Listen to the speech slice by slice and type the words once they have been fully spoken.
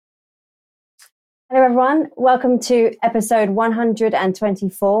Hello everyone, welcome to episode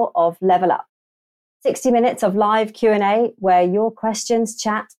 124 of Level Up. 60 minutes of live Q&A where your questions,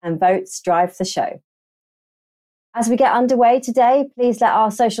 chat and votes drive the show. As we get underway today, please let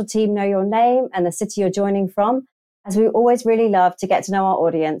our social team know your name and the city you're joining from, as we always really love to get to know our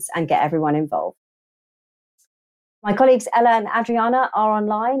audience and get everyone involved. My colleagues Ella and Adriana are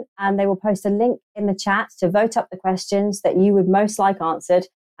online and they will post a link in the chat to vote up the questions that you would most like answered,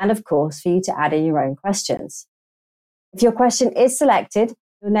 and of course, for you to add in your own questions. If your question is selected,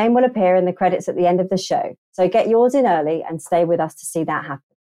 your name will appear in the credits at the end of the show. So get yours in early and stay with us to see that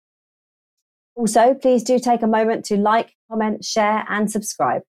happen. Also, please do take a moment to like, comment, share, and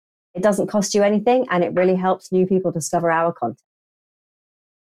subscribe. It doesn't cost you anything, and it really helps new people discover our content.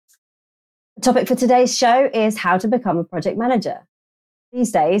 The topic for today's show is how to become a project manager.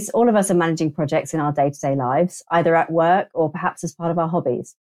 These days, all of us are managing projects in our day-to-day lives, either at work or perhaps as part of our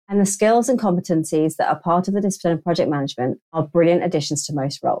hobbies. And the skills and competencies that are part of the discipline of project management are brilliant additions to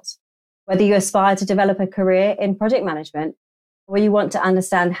most roles. Whether you aspire to develop a career in project management or you want to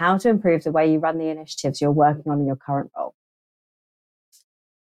understand how to improve the way you run the initiatives you're working on in your current role.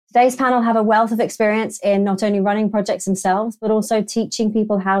 Today's panel have a wealth of experience in not only running projects themselves, but also teaching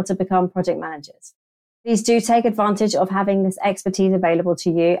people how to become project managers. Please do take advantage of having this expertise available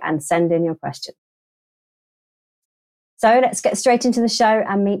to you and send in your questions. So let's get straight into the show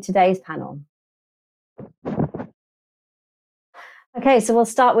and meet today's panel. Okay, so we'll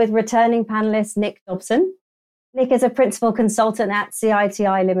start with returning panelist Nick Dobson. Nick is a principal consultant at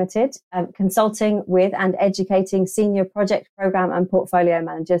CITI Limited, consulting with and educating senior project, program and portfolio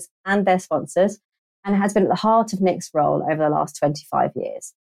managers and their sponsors, and has been at the heart of Nick's role over the last 25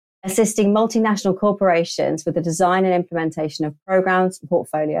 years, assisting multinational corporations with the design and implementation of programs and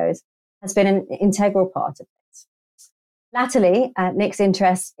portfolios has been an integral part of this. Latterly, Nick's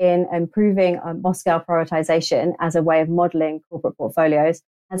interest in improving Moscow prioritization as a way of modeling corporate portfolios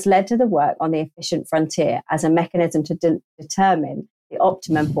has led to the work on the efficient frontier as a mechanism to determine the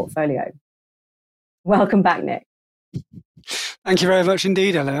optimum portfolio. Welcome back, Nick. Thank you very much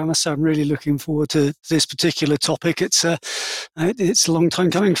indeed, Ellie. I must say I'm really looking forward to this particular topic. It's a long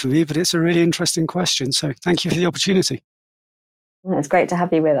time coming for me, but it's a really interesting question. So thank you for the opportunity. Well, it's great to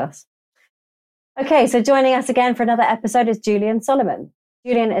have you with us. Okay, so joining us again for another episode is Julian Solomon.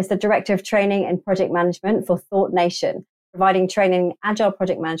 Julian is the Director of Training and Project Management for Thought Nation, providing training in Agile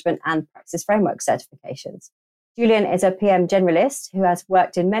Project Management and Praxis Framework certifications. Julian is a PM generalist who has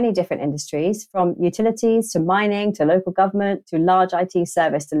worked in many different industries, from utilities to mining to local government to large IT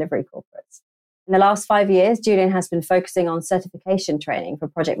service delivery corporates. In the last 5 years, Julian has been focusing on certification training for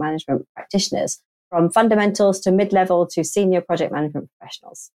project management practitioners, from fundamentals to mid-level to senior project management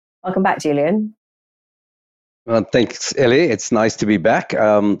professionals. Welcome back, Julian. Well, thanks, Ellie. It's nice to be back.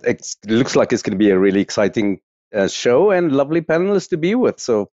 It looks like it's going to be a really exciting show and lovely panelists to be with.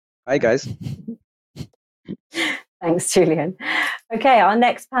 So, hi, guys. Thanks, Julian. Okay, our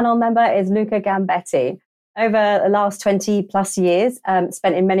next panel member is Luca Gambetti. Over the last 20 plus years,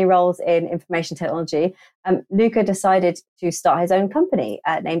 spent in many roles in information technology, Luca decided to start his own company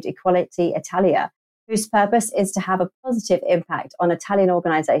named Equality Italia, whose purpose is to have a positive impact on Italian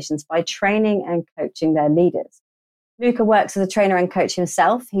organizations by training and coaching their leaders. Luca works as a trainer and coach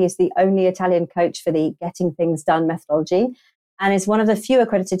himself. He is the only Italian coach for the Getting Things Done methodology and is one of the few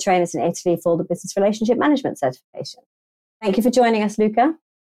accredited trainers in Italy for the Business Relationship Management certification. Thank you for joining us, Luca.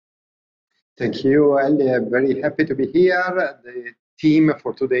 Thank you, Ellie. I'm very happy to be here. The theme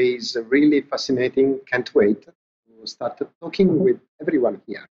for today is really fascinating. Can't wait to start talking with everyone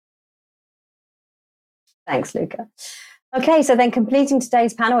here. Thanks, Luca. Okay, so then completing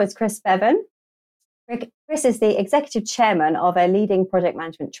today's panel is Chris Bevan. Chris is the executive chairman of a leading project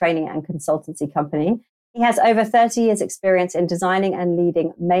management training and consultancy company. He has over 30 years' experience in designing and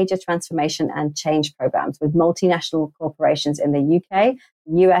leading major transformation and change programs with multinational corporations in the UK,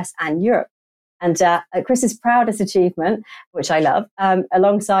 US, and Europe. And Chris's proudest achievement, which I love,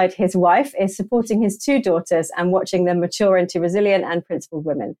 alongside his wife, is supporting his two daughters and watching them mature into resilient and principled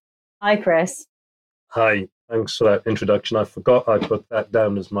women. Hi, Chris. Hi, thanks for that introduction. I forgot I put that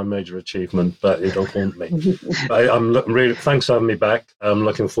down as my major achievement, but it'll haunt me. I'm really thanks for having me back. I'm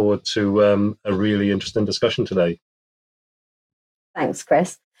looking forward to a really interesting discussion today. Thanks,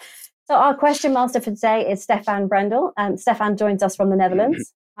 Chris. So our question master for today is Stephan Brendel. Stephan joins us from the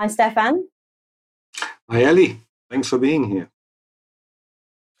Netherlands. Hi, Stephan. Hi, Ellie. Thanks for being here.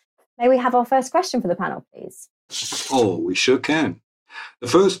 May we have our first question for the panel, please? Oh, we sure can. The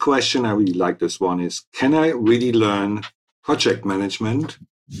first question, I really like this one, is can I really learn project management,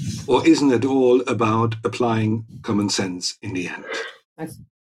 or isn't it all about applying common sense in the end?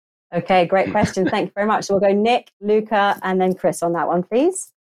 Okay, great question. Thank you very much. So we'll go Nick, Luca, and then Chris on that one,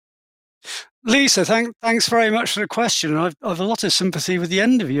 please. Lisa, thanks very much for the question. I've a lot of sympathy with the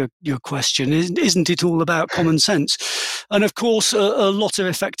end of your question. Isn't it all about common sense? And of course, a lot of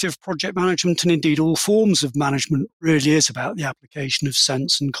effective project management, and indeed all forms of management, really is about the application of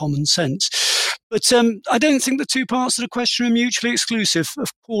sense and common sense. But I don't think the two parts of the question are mutually exclusive.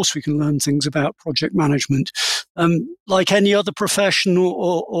 Of course, we can learn things about project management. Like any other profession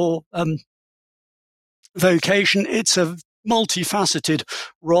or vocation, it's a multifaceted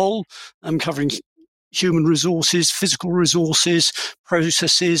role, covering human resources, physical resources,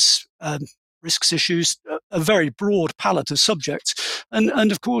 processes, risks issues, a very broad palette of subjects.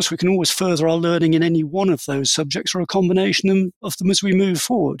 And of course, we can always further our learning in any one of those subjects or a combination of them as we move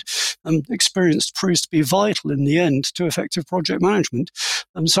forward. Experience proves to be vital in the end to effective project management.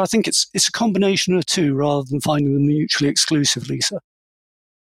 So I think it's a combination of two rather than finding them mutually exclusive, Lisa.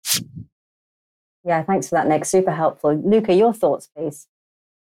 Yeah, thanks for that, Nick. Super helpful. Luca, your thoughts, please.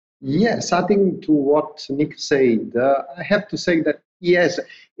 Yes, adding to what Nick said, I have to say that, yes,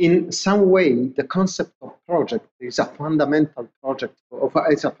 in some way, the concept of project is a fundamental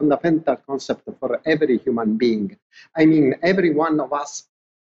it's a fundamental concept for every human being. I mean, every one of us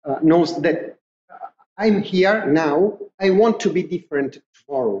knows that I'm here now, I want to be different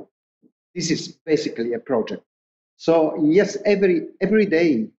tomorrow. This is basically a project. So yes, every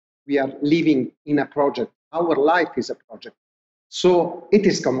day we are living in a project. Our life is a project. So it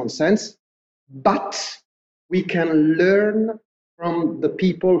is common sense, but we can learn from the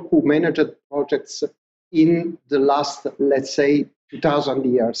people who managed projects in the last, let's say,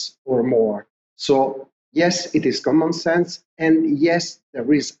 2,000 years or more. So yes, it is common sense, and yes,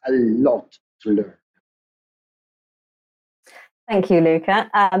 there is a lot to learn. Thank you, Luca.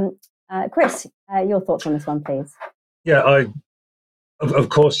 Chris, your thoughts on this one, please. Yeah, of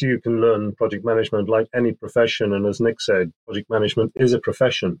course, you can learn project management like any profession. And as Nick said, project management is a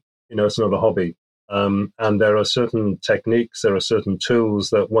profession. It's not a hobby. And there are certain techniques, there are certain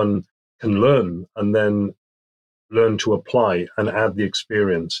tools that one can learn and then learn to apply and add the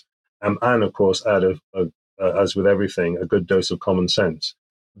experience. And of course, add, as with everything, a good dose of common sense.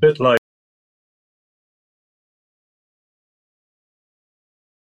 A bit like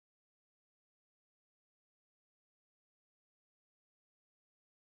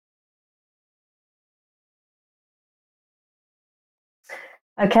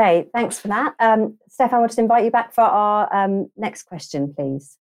Okay, thanks for that. Stephan, I'll just invite you back for our next question,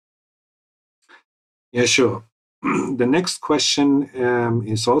 please. Yeah, sure. The next question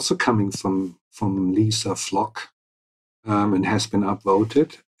is also coming from Lisa Flock and has been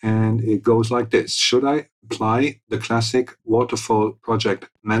upvoted. And it goes like this. Should I apply the classic waterfall project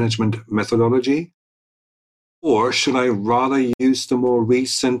management methodology, or should I rather use the more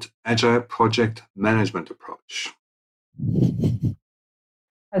recent agile project management approach?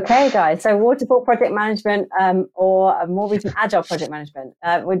 Okay, guys. So waterfall project management or a more recent agile project management.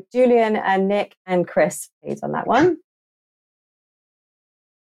 With Julian and Nick and Chris, please, on that one.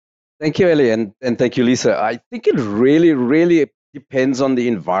 Thank you, Ellie, and thank you, Lisa. I think it really depends on the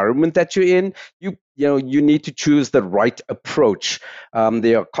environment that you're in. You need to choose the right approach.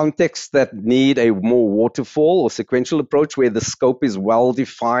 There are contexts that need a more waterfall or sequential approach where the scope is well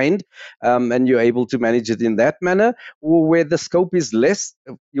defined and you're able to manage it in that manner, or where the scope is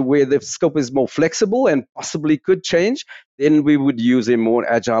more flexible and possibly could change. Then we would use a more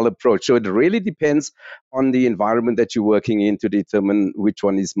agile approach. So it really depends on the environment that you're working in to determine which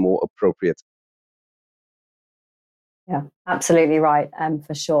one is more appropriate. Yeah, absolutely right,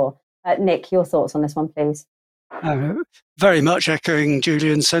 for sure. Nick, your thoughts on this one, please. Very much echoing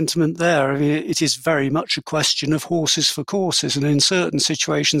Julian's sentiment there. I mean, it is very much a question of horses for courses. And in certain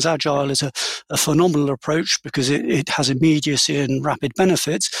situations, agile is a phenomenal approach because it has immediacy and rapid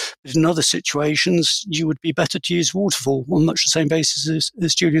benefits. But in other situations, you would be better to use waterfall on much the same basis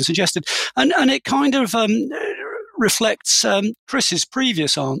as Julian suggested. And it kind of reflects Chris's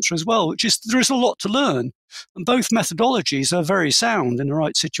previous answer as well, which is there is a lot to learn. And both methodologies are very sound in the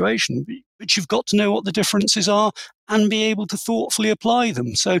right situation, but you've got to know what the differences are and be able to thoughtfully apply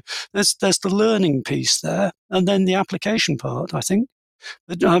them. So there's the learning piece there, and then the application part, I think.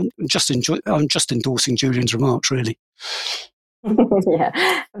 But I'm just endorsing Julian's remarks, really.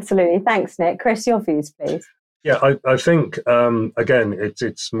 Yeah, absolutely. Thanks, Nick. Chris, your views, please. Yeah, I think, again,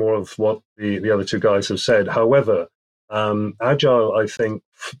 it's more of what the other two guys have said. However, agile, I think,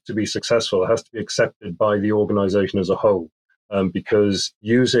 to be successful, has to be accepted by the organization as a whole, because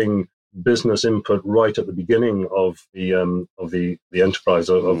using business input right at the beginning of the enterprise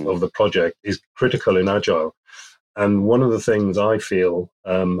of the project is critical in agile. And one of the things I feel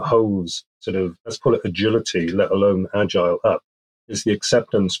holds sort of, let's call it agility, let alone agile, up, is the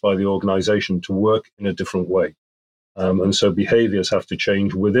acceptance by the organization to work in a different way. And so behaviors have to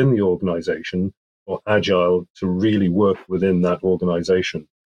change within the organization for agile to really work within that organization.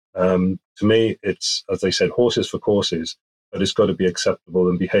 To me, it's, as they said, horses for courses, but it's got to be acceptable,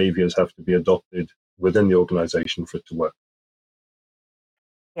 and behaviors have to be adopted within the organization for it to work.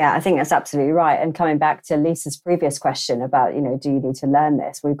 Yeah, I think that's absolutely right. And coming back to Lisa's previous question about, do you need to learn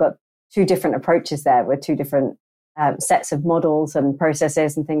this? We've got two different approaches there with two different sets of models and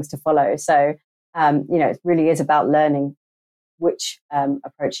processes and things to follow. So, it really is about learning which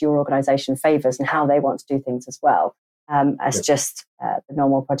approach your organization favors and how they want to do things as well as just the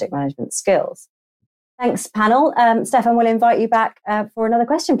normal project management skills. Thanks, panel. Stephan, we'll invite you back for another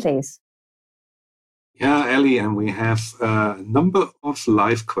question, please. Yeah, Ellie, and we have a number of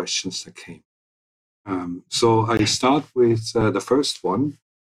live questions that came. So I start with the first one.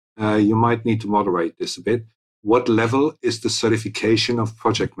 You might need to moderate this a bit. What level is the certification of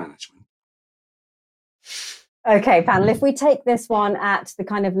project management? Okay, panel, if we take this one at the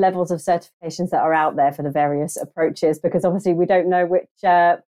kind of levels of certifications that are out there for the various approaches, because obviously we don't know which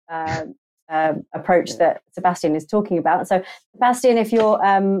approach that Sebastian is talking about. So, Sebastian, if you're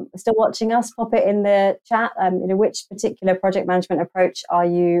still watching us, pop it in the chat. Which particular project management approach are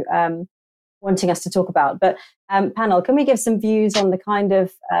you wanting us to talk about? But panel, can we give some views on the kind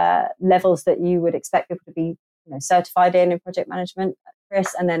of levels that you would expect people to be certified in project management?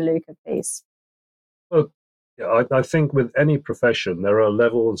 Chris, and then Luca, please. Well, yeah, I think with any profession, there are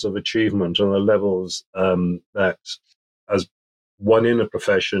levels of achievement and there are levels that, as one in a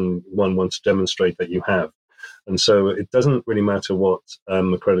profession, one wants to demonstrate that you have. And so it doesn't really matter what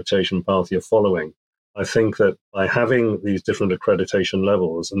accreditation path you're following. I think that by having these different accreditation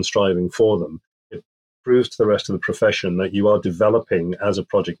levels and striving for them, it proves to the rest of the profession that you are developing as a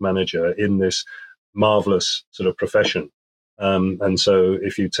project manager in this marvelous sort of profession. And so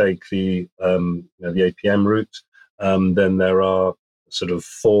if you take the APM route, then there are sort of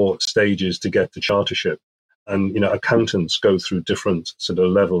 4 stages to get to chartership. And, accountants go through different sort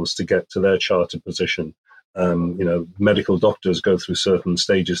of levels to get to their chartered position. Medical doctors go through certain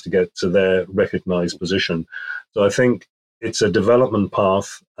stages to get to their recognized position. So I think it's a development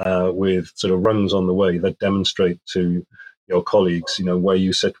path with sort of rungs on the way that demonstrate to your colleagues, where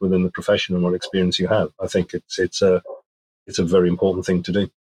you sit within the profession and what experience you have. I think it's a very important thing to do.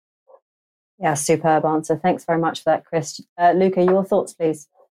 Yeah, superb answer. Thanks very much for that, Chris. Luca, your thoughts, please.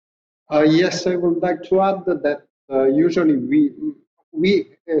 Yes, I would like to add that usually we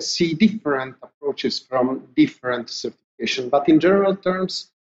see different approaches from different certifications, but in general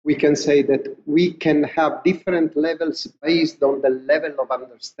terms, we can say that we can have different levels based on the level of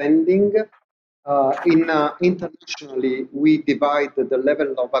understanding. Internationally, we divide the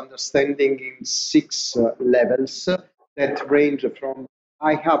level of understanding in 6 levels that range from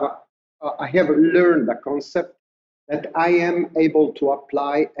I have learned a concept that I am able to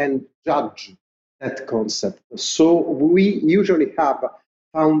apply and judge that concept. So we usually have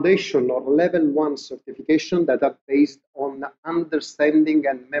foundation or level 1 certification that are based on understanding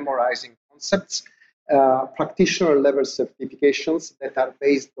and memorizing concepts, practitioner level certifications that are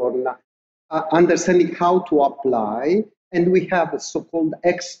based on understanding how to apply, and we have a so-called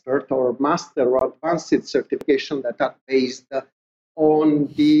expert or master or advanced certification that are based on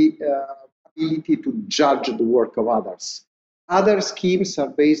the ability to judge the work of others. Other schemes are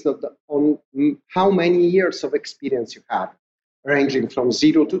based on how many years of experience you have, ranging from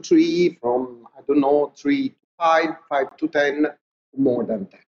 0 to 3, from, 3 to 5, 5 to 10, more than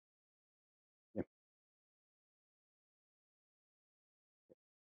 10.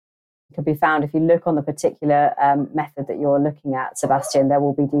 Can be found if you look on the particular method that you're looking at, Sebastian. There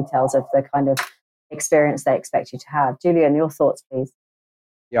will be details of the kind of experience they expect you to have. Julian, your thoughts, please.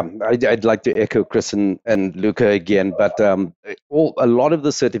 Yeah, I'd like to echo Chris and Luca again, but a lot of the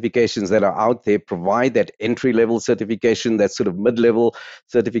certifications that are out there provide that entry-level certification, that sort of mid-level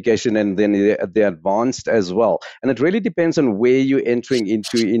certification, and then the advanced as well. And it really depends on where you're entering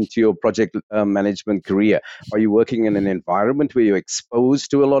into your project management career. Are you working in an environment where you're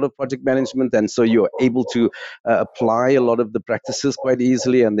exposed to a lot of project management, and so you're able to apply a lot of the practices quite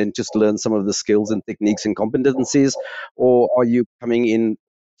easily and then just learn some of the skills and techniques and competencies? Or are you coming in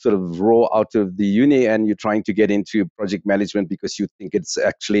sort of raw out of the uni and you're trying to get into project management because you think it's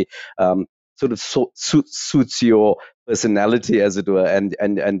actually sort of suits your personality, as it were, and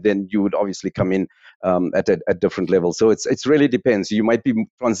then you would obviously come in at a different level. So it's really depends. You might be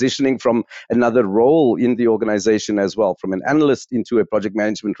transitioning from another role in the organization as well, from an analyst into a project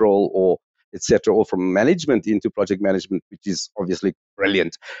management role, or etc., or from management into project management, which is obviously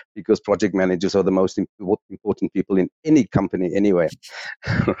brilliant because project managers are the most important people in any company anyway.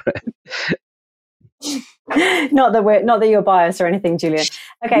 Not that you're biased or anything, Julian.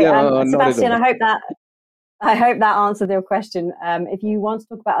 Okay, no, Sebastian, I hope that answered your question. If you want to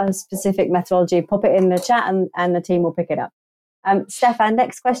talk about a specific methodology, pop it in the chat and the team will pick it up. Stephan,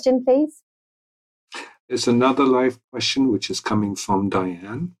 next question, please. There's another live question, which is coming from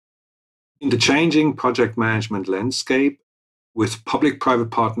Diane. In the changing project management landscape, with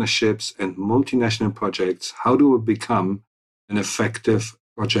public-private partnerships and multinational projects, how do we become an effective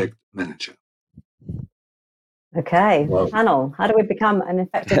project manager? Okay, panel, how do we become an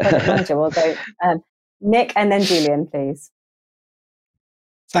effective project manager? We'll go Nick and then Julian, please.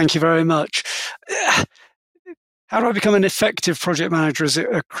 Thank you very much. How do I become an effective project manager is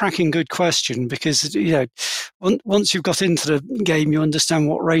a cracking good question, because once you've got into the game, you understand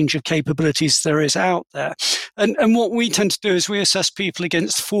what range of capabilities there is out there. And what we tend to do is we assess people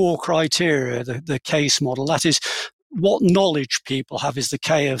against 4 criteria, the CASE model. That is, what knowledge people have is the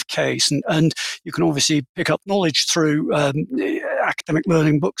K of CASE. And you can obviously pick up knowledge through academic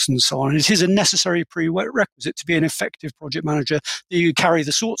learning books and so on. It is a necessary prerequisite to be an effective project manager that you carry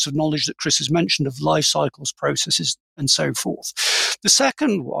the sorts of knowledge that Chris has mentioned of life cycles, processes, and so forth. The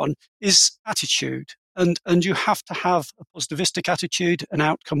second one is attitude. And you have to have a positivistic attitude, an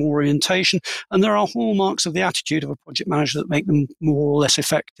outcome orientation, and there are hallmarks of the attitude of a project manager that make them more or less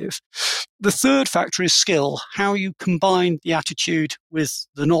effective. The third factor is skill, how you combine the attitude with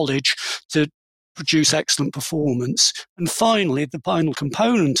the knowledge to produce excellent performance. And finally, the final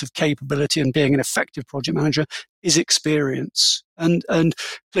component of capability and being an effective project manager is experience. And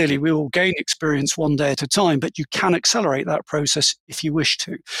clearly we will gain experience one day at a time, but you can accelerate that process if you wish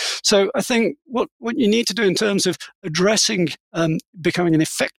to. So I think what you need to do in terms of addressing becoming an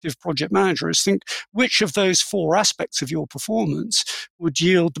effective project manager is think which of those 4 aspects of your performance would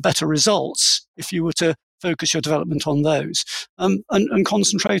yield the better results if you were to focus your development on those, and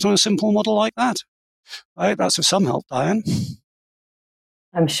concentrate on a simple model like that. I hope that's of some help, Diane.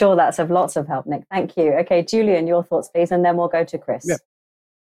 I'm sure that's of lots of help, Nick. Thank you. Okay, Julian, your thoughts, please, and then we'll go to Chris. Yeah.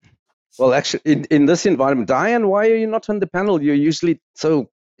 Well, actually, in this environment, Diane, why are you not on the panel? You're usually so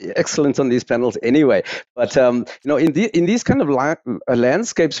excellent on these panels anyway. But in these kind of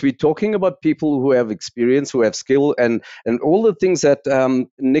landscapes, we're talking about people who have experience, who have skill, and all the things that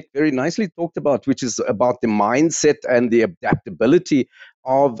Nick very nicely talked about, which is about the mindset and the adaptability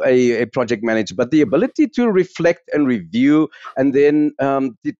of a project manager, but the ability to reflect and review and then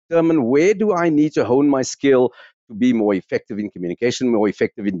determine where do I need to hone my skill to be more effective in communication, more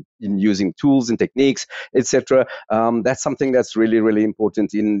effective in using tools and techniques, etc. That's something that's really, really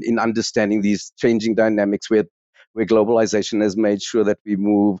important in understanding these changing dynamics where globalization has made sure that we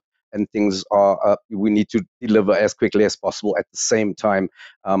move and things are, we need to deliver as quickly as possible at the same time,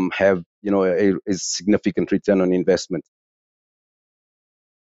 have a significant return on investment.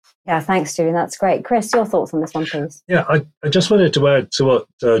 Yeah, thanks, Julian. That's great. Chris, your thoughts on this one, please. Yeah, I just wanted to add to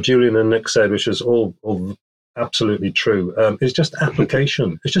what Julian and Nick said, which is all absolutely true. It's just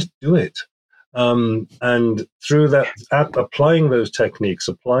application. It's just do it. And through that, applying those techniques,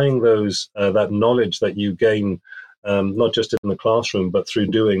 applying those that knowledge that you gain, not just in the classroom, but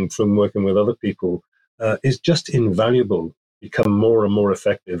from working with other people, is just invaluable. Become more and more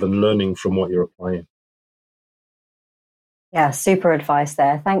effective and learning from what you're applying. Yeah, super advice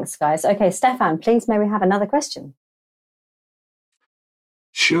there. Thanks, guys. Okay, Stephan, please, may we have another question?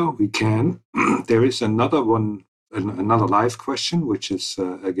 Sure, we can. There is another live question, which is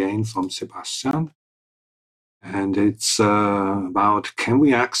again from Sebastian. And it's about, can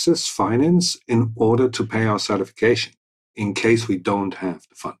we access finance in order to pay our certification in case we don't have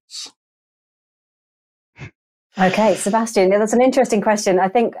the funds? Okay, Sebastian, that's an interesting question. I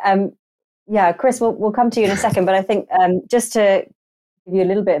think, Chris, we'll come to you in a second, but I think just to give you a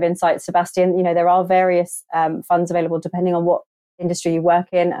little bit of insight, Sebastian, there are various funds available depending on what industry you work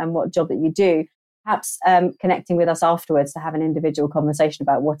in and what job that you do. Perhaps connecting with us afterwards to have an individual conversation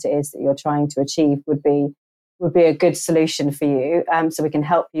about what it is that you're trying to achieve would be a good solution for you, so we can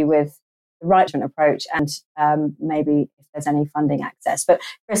help you with the right approach and maybe if there's any funding access. But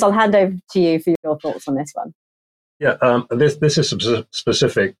Chris, I'll hand over to you for your thoughts on this one. Yeah, this is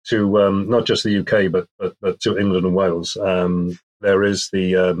specific to not just the UK, but to England and Wales. There is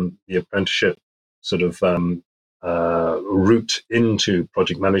the apprenticeship sort of route into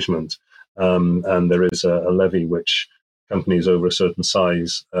project management, and there is a levy which companies over a certain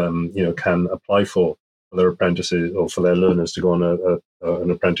size, can apply for their apprentices or for their learners to go on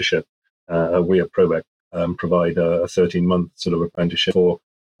an apprenticeship. We at Probec provide a 13-month sort of apprenticeship for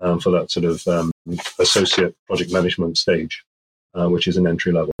for that sort of associate project management stage, which is an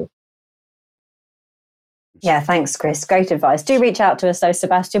entry level. Yeah, thanks, Chris. Great advice. Do reach out to us, though,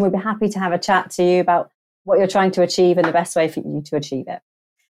 Sebastian. We'd be happy to have a chat to you about what you're trying to achieve and the best way for you to achieve it.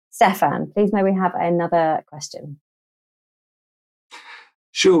 Stephan, please may we have another question?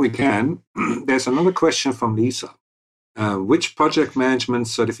 Sure, we can. There's another question from Lisa. Which project management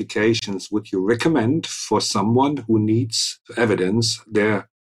certifications would you recommend for someone who needs to evidence their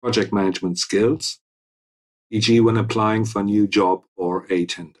project management skills, e.g. when applying for a new job or a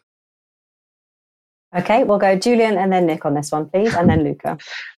tender? Okay, we'll go Julian and then Nick on this one, please, and then Luca.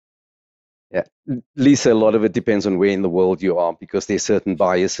 Yeah, Lisa, a lot of it depends on where in the world you are, because there's certain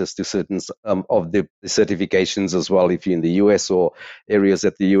biases to certain of the certifications as well. If you're in the US or areas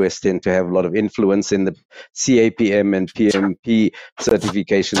that the US tend to have a lot of influence in, the CAPM and PMP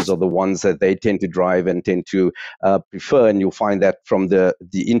certifications are the ones that they tend to drive and tend to prefer. And you'll find that from the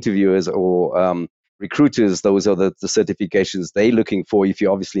interviewers or recruiters, those are the certifications they're looking for. If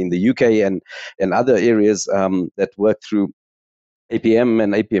you're obviously in the UK and other areas that work through APM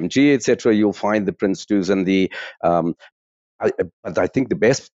and APMG, etc., you'll find the Prince 2s and the. But I think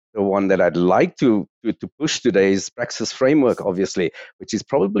the one that I'd like to push today is Praxis Framework, obviously, which is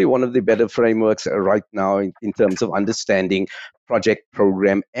probably one of the better frameworks right now in terms of understanding project,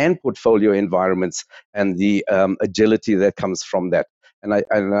 program, and portfolio environments and the agility that comes from that. And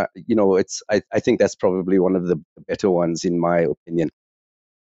I think that's probably one of the better ones in my opinion.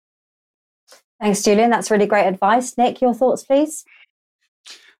 Thanks, Julian. That's really great advice. Nick, your thoughts, please?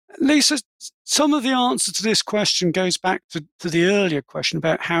 Lisa, some of the answer to this question goes back to the earlier question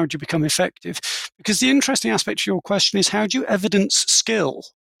about how do you become effective, because the interesting aspect of your question is how do you evidence skill?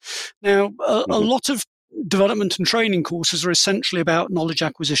 Now, a lot of development and training courses are essentially about knowledge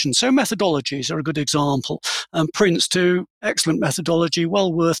acquisition. So methodologies are a good example. Prince 2, excellent methodology,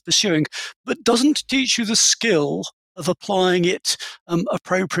 well worth pursuing, but doesn't teach you the skill of applying it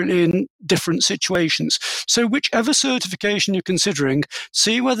appropriately in different situations. So whichever certification you're considering,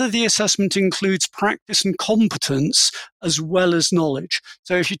 see whether the assessment includes practice and competence as well as knowledge.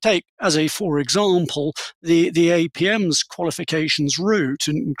 So if you take, for example, the APM's qualifications route,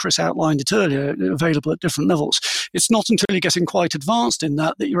 and Chris outlined it earlier, available at different levels, it's not until you're getting quite advanced in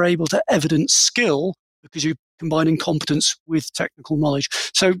that you're able to evidence skill, because you're combining competence with technical knowledge.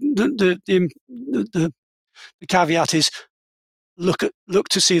 So the caveat is look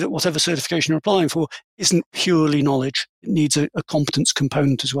to see that whatever certification you're applying for isn't purely knowledge. It needs a competence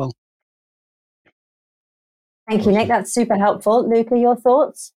component as well. Thank you, Nick. That's super helpful. Luca, your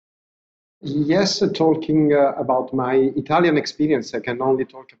thoughts? Yes, talking about my Italian experience, I can only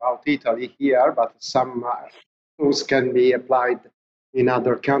talk about Italy here, but some tools can be applied in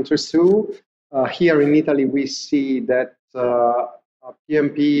other countries too. Here in Italy, we see that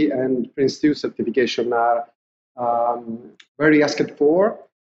PMP and Prince 2 certification are very asked for,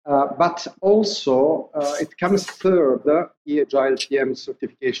 but also it comes third, Agile PM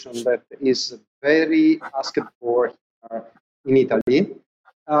certification that is very asked for in Italy.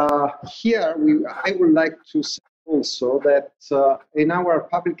 Here, I would like to say also that in our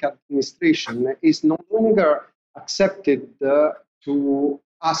public administration is no longer accepted to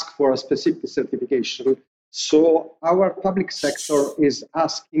ask for a specific certification. So our public sector is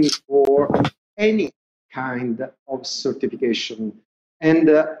asking for any kind of certification. And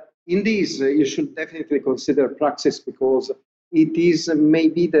in this, you should definitely consider Praxis, because it is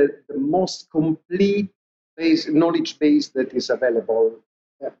maybe the most complete knowledge base that is available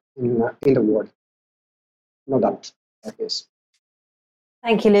in the world. No doubt, I guess.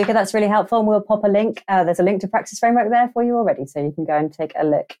 Thank you, Luca. That's really helpful. And we'll pop a link. There's a link to Praxis Framework there for you already, so you can go and take a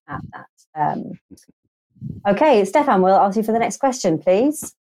look at that. Okay, Stephan, we'll ask you for the next question,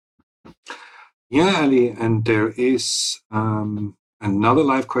 please. Yeah, Ellie, and there is another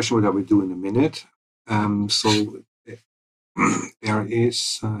live question that we'll do in a minute. So there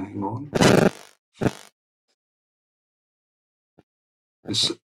is, hang on.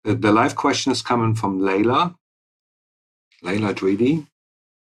 The live question is coming from Layla Dridi.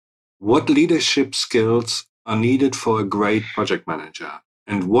 What leadership skills are needed for a great project manager?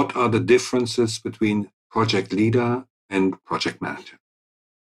 And what are the differences between project leader and project manager?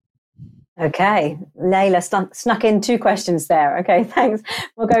 Okay, Layla snuck in two questions there. Okay, thanks.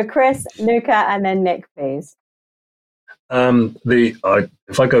 We'll go Chris, Luca, and then Nick, please.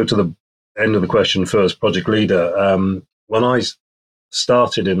 If I go to the end of the question first, project leader, when I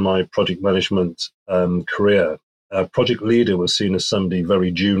started in my project management career, project leader was seen as somebody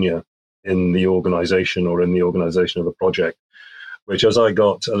very junior in the organization or in the organization of the project, which as I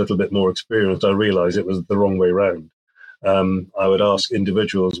got a little bit more experience, I realized it was the wrong way around. I would ask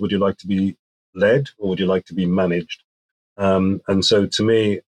individuals, would you like to be led or would you like to be managed? And so to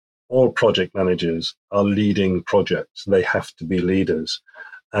me, all project managers are leading projects. They have to be leaders.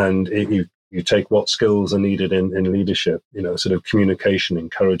 And you take what skills are needed in leadership, sort of communication,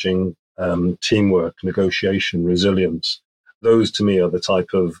 encouraging teamwork, negotiation, resilience. Those to me are the type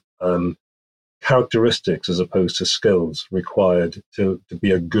of characteristics as opposed to skills required to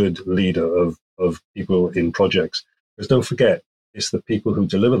be a good leader of people in projects. Because don't forget, it's the people who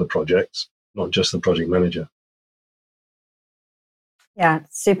deliver the projects, not just the project manager. Yeah,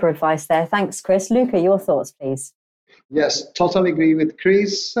 super advice there. Thanks, Chris. Luca, your thoughts, please. Yes, totally agree with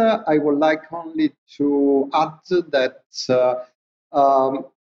Chris. I would like only to add that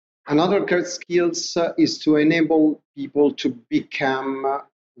another great skills is to enable people to become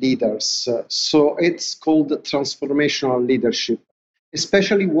leaders. So it's called transformational leadership,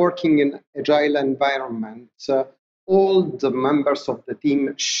 especially working in agile environment. All the members of the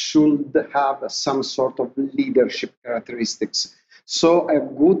team should have some sort of leadership characteristics. So a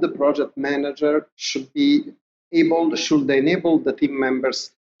good project manager should enable the team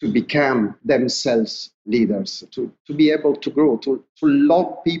members to become themselves leaders, to be able to grow, to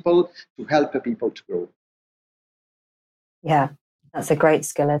love people, to help people to grow. Yeah, that's a great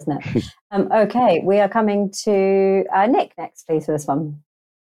skill, isn't it? Okay, we are coming to Nick next, please, for this one.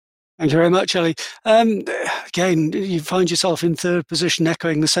 Thank you very much, Ellie. Again, you find yourself in third position,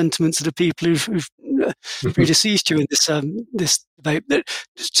 echoing the sentiments of the people who've predeceased you in this debate.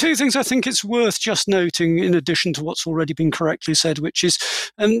 There's two things I think it's worth just noting, in addition to what's already been correctly said, which is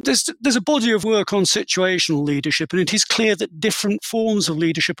there's a body of work on situational leadership, and it is clear that different forms of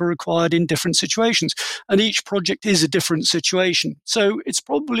leadership are required in different situations, and each project is a different situation. So it's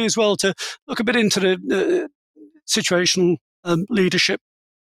probably as well to look a bit into the situational leadership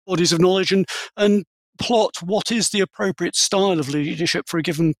bodies of knowledge and plot what is the appropriate style of leadership for a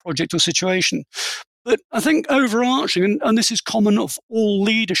given project or situation. But I think overarching, and this is common of all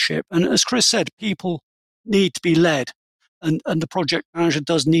leadership, and as Chris said, people need to be led, and the project manager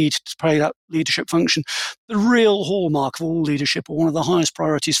does need to play that leadership function. The real hallmark of all leadership, or one of the highest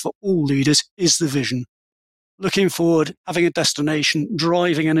priorities for all leaders, is the vision. Looking forward, having a destination,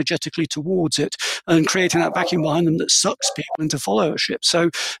 driving energetically towards it, and creating that backing behind them that sucks people into followership. So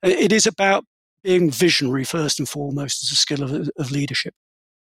it is about being visionary first and foremost as a skill of leadership.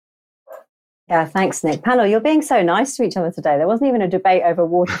 Yeah, thanks, Nick. Panel, you're being so nice to each other today. There wasn't even a debate over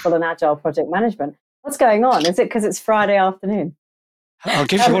waterfall and agile project management. What's going on? Is it because it's Friday afternoon? I'll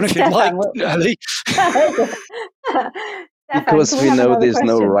give you one if you'd like, Ellie. Because we know there's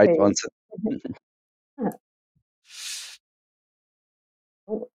no right answer.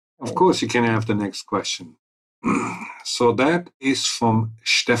 Of course, you can have the next question. So that is from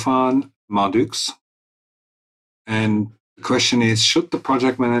Stephan Brendel. And the question is, should the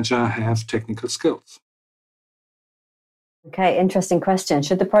project manager have technical skills? Okay, interesting question.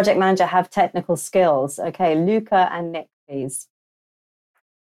 Should the project manager have technical skills? Okay, Luca and Nick, please.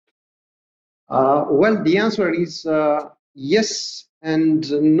 Well, the answer is yes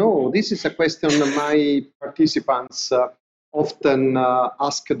and no. This is a question my participants often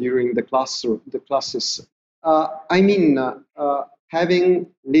ask during the classes. Having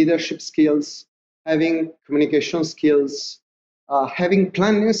leadership skills, having communication skills, having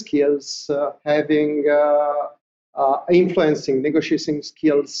planning skills, having influencing, negotiating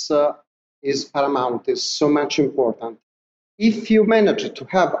skills is paramount, is so much important. If you manage to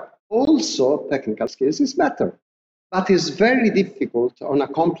have also technical skills, it's better. But it's very difficult on a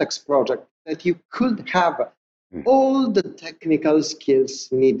complex project that you could have all the technical skills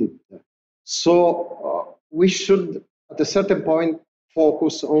needed. So we should, at a certain point,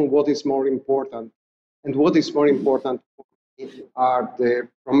 focus on what is more important. And what is more important are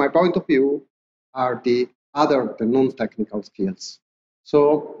from my point of view, are the non-technical skills.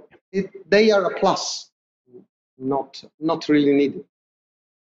 So they are a plus, not really needed.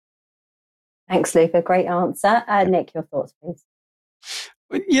 Thanks, Luca. Great answer. Nick, your thoughts, please.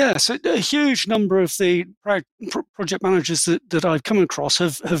 Yes, a huge number of the project managers that I've come across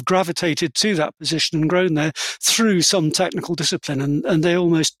have gravitated to that position and grown there through some technical discipline, and they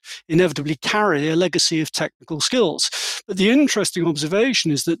almost inevitably carry a legacy of technical skills. But the interesting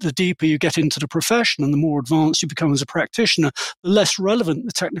observation is that the deeper you get into the profession and the more advanced you become as a practitioner, the less relevant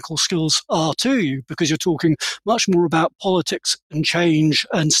the technical skills are to you, because you're talking much more about politics and change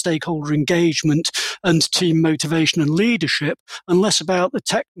and stakeholder engagement and team motivation and leadership, and less about the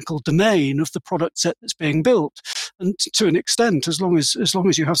technical domain of the product set that's being built. And to an extent, as long as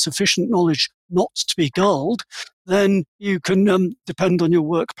you have sufficient knowledge not to be gulled, then you can depend on your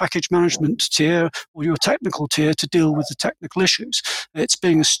work package management tier or your technical tier to deal with the technical issues. It's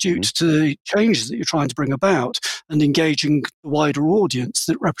being astute to the changes that you're trying to bring about and engaging the wider audience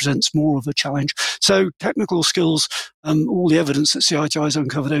that represents more of a challenge. So technical skills, all the evidence that CITI has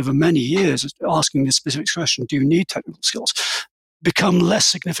uncovered over many years, asking the specific question, do you need technical skills, become less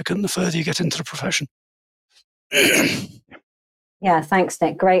significant the further you get into the profession. Yeah, thanks,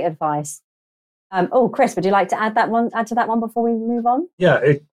 Nick. Great advice. Chris, would you like to add to that one before we move on? Yeah,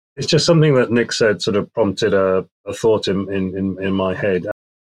 it's just something that Nick said sort of prompted a thought in my head.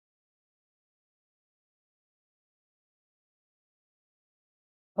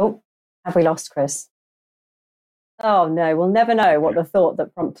 Oh, have we lost Chris? Oh no, we'll never know what the thought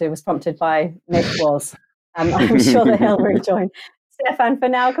that was prompted by Nick was. I'm sure that he'll rejoin. Stephan, for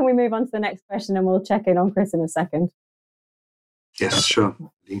now, can we move on to the next question and we'll check in on Chris in a second? Yes, sure.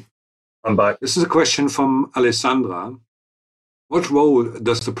 I'm back. This is a question from Alessandra. What role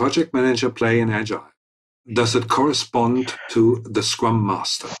does the project manager play in Agile? Does it correspond to the Scrum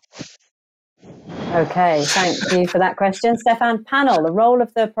Master? Okay, thank you for that question. Stephan, panel, the role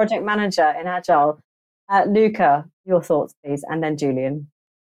of the project manager in Agile. Luca, your thoughts, please, and then Julian.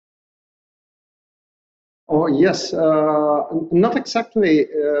 Oh, yes, not exactly,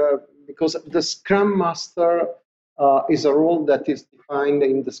 because the Scrum Master is a role that is defined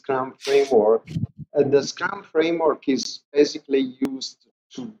in the Scrum framework. The Scrum framework is basically used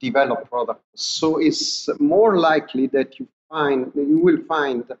to develop products. So it's more likely that you will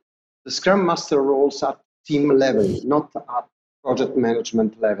find the Scrum Master roles at team level, not at project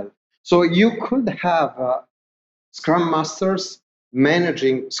management level. So you could have Scrum Masters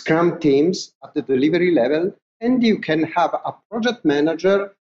managing Scrum teams at the delivery level, and you can have a project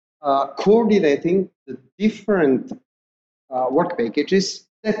manager coordinating the different work packages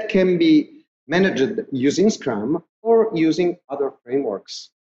that can be managed using Scrum or using other frameworks.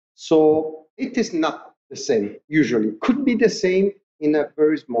 So it is not the same, usually. Could be the same in a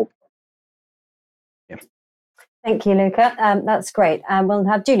very small part. Yeah. Thank you, Luca. That's great. We'll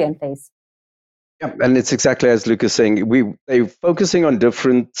have Julian, please. Yeah, and it's exactly as Luke is saying. They're focusing on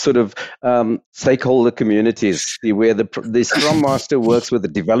different sort of stakeholder communities, where the Scrum Master works with the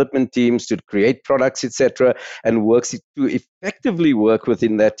development teams to create products, etc., and works to effectively work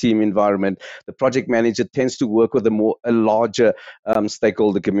within that team environment. The project manager tends to work with a larger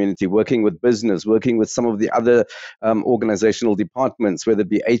stakeholder community, working with business, working with some of the other organizational departments, whether it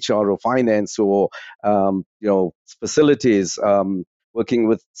be HR or finance or facilities. Working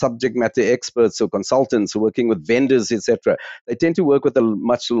with subject matter experts or consultants, or working with vendors, etc. They tend to work with a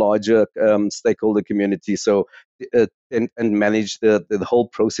much larger stakeholder community, and manage the whole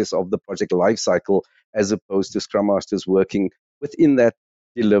process of the project lifecycle, as opposed to Scrum Masters working within that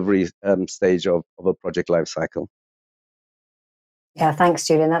delivery stage of a project lifecycle. Yeah, thanks,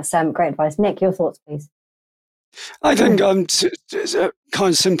 Julian. That's great advice. Nick, your thoughts, please. I think I'm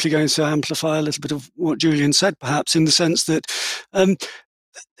kind of simply going to amplify a little bit of what Julian said, perhaps, in the sense that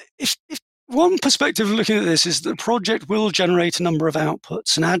if one perspective of looking at this is that the project will generate a number of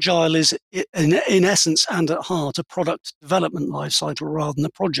outputs, and Agile is, in essence and at heart, a product development lifecycle rather than a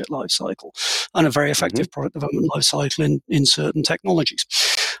project lifecycle, and a very effective product development lifecycle in certain technologies.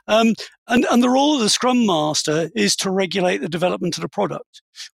 And the role of the Scrum Master is to regulate the development of the product,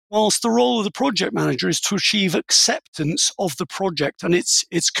 whilst the role of the project manager is to achieve acceptance of the project and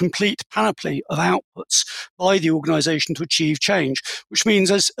its complete panoply of outputs by the organization to achieve change, which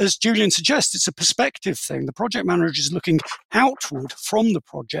means, as Julian suggests, it's a perspective thing. The project manager is looking outward from the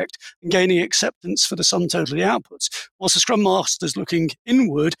project and gaining acceptance for the sum total of the outputs, whilst the Scrum Master is looking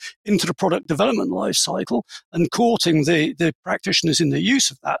inward into the product development life cycle and courting the practitioners in the use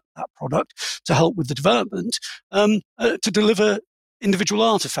of that product to help with the development, to deliver individual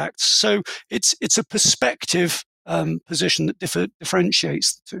artifacts. So it's a perspective position that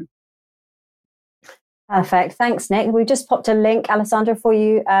differentiates the two. Perfect. Thanks, Nick. We just popped a link, Alessandra, for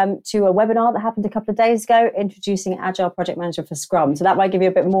you to a webinar that happened a couple of days ago, introducing Agile Project Manager for Scrum. So that might give you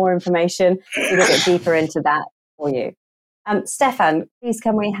a bit more information, a little bit deeper into that for you. Stephan, please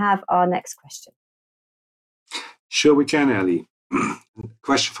can we have our next question? Sure we can, Ellie.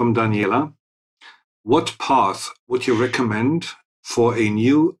 Question from Daniela. What path would you recommend for a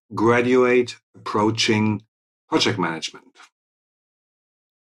new graduate approaching project management?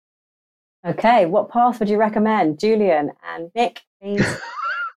 Okay, what path would you recommend? Julian and Nick, please.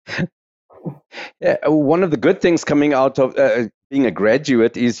 Yeah, one of the good things coming out of being a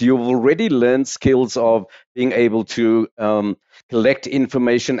graduate is you've already learned skills of being able to collect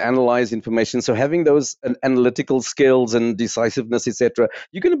information, analyze information. So having those analytical skills and decisiveness, etc.,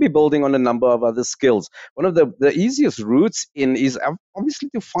 you're going to be building on a number of other skills. One of the easiest routes in is obviously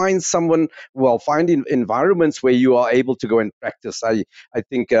to find environments where you are able to go and practice. I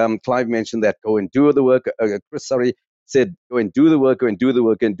think Clive mentioned that, go and do the work. Chris, said go and do the work, go and do the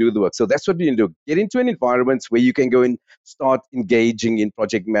work, and do the work. So that's what you do. Get into an environment where you can go and start engaging in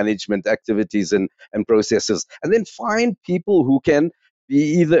project management activities and processes. And then find people who can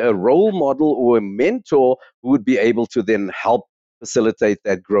be either a role model or a mentor who would be able to then help facilitate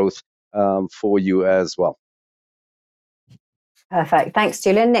that growth for you as well. Perfect. Thanks,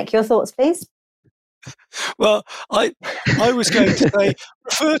 Julian. Nick, your thoughts, please? Well, I was going to say,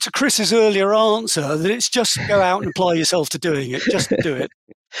 refer to Chris's earlier answer, that it's just go out and apply yourself to doing it. Just do it.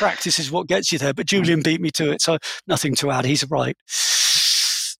 Practice is what gets you there. But Julian beat me to it, so nothing to add. He's right.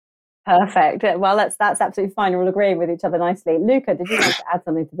 Perfect. Well, that's absolutely fine. We're all agreeing with each other nicely. Luca, did you want to add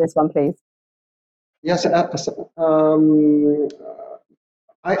something to this one, please? Yes.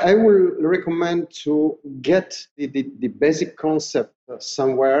 I will recommend to get the basic concept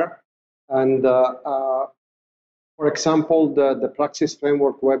somewhere. And for example, the Praxis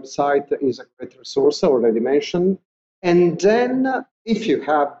Framework website is a great resource already mentioned. And then if you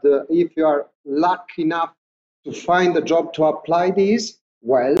are lucky enough to find a job to apply these,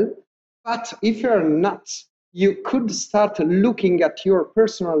 well, but if you're not, you could start looking at your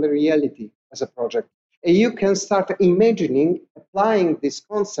personal reality as a project. And you can start imagining applying this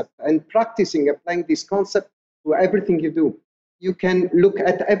concept and practicing applying this concept to everything you do. You can look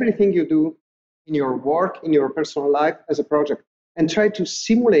at everything you do in your work, in your personal life as a project, and try to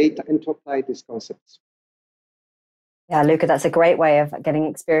simulate and to apply these concepts. Yeah, Luca, that's a great way of getting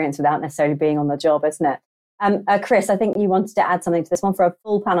experience without necessarily being on the job, isn't it? Chris, I think you wanted to add something to this one for a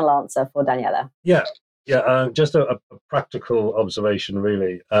full panel answer for Daniela. Yeah. Just a practical observation,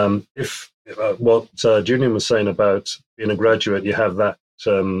 really. If what Julian was saying about being a graduate, you have that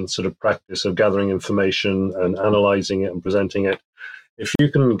sort of practice of gathering information and analyzing it and presenting it. If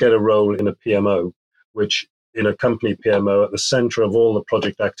you can get a role in a PMO, which in a company PMO at the center of all the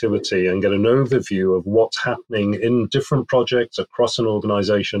project activity, and get an overview of what's happening in different projects across an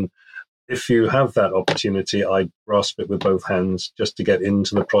organization, if you have that opportunity, I'd grasp it with both hands just to get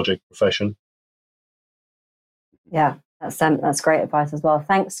into the project profession. Yeah, that's great advice as well.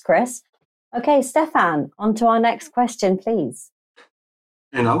 Thanks, Chris. Okay, Stephan, on to our next question, please.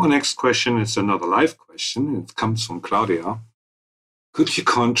 And our next question is another live question. It comes from Claudia. Could you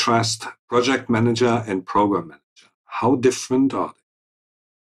contrast project manager and program manager? How different are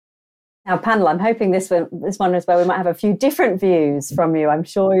they? Now, panel, I'm hoping this one is where we might have a few different views from you. I'm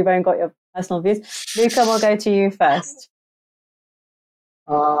sure you've only got your personal views. Luca, we'll go to you first.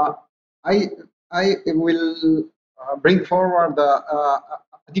 I will bring forward a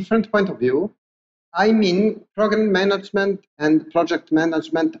different point of view. I mean, program management and project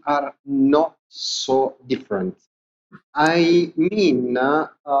management are not so different. I mean,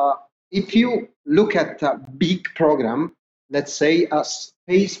 if you look at a big program, let's say a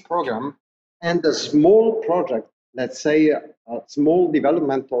space program, and a small project, let's say a small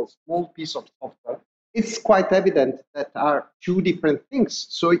development or small piece of software, it's quite evident that are two different things.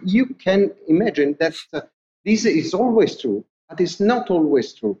 So you can imagine that this is always true, but it's not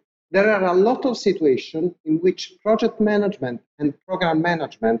always true. There are a lot of situations in which project management and program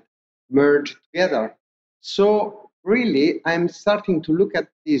management merge together. So really, I'm starting to look at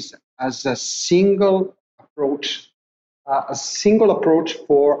this as a single approach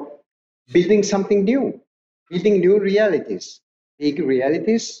for building something new, building new realities, big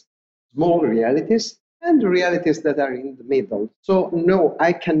realities, small realities, and realities that are in the middle. So no,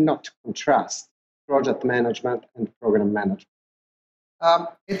 I cannot contrast project management and program management.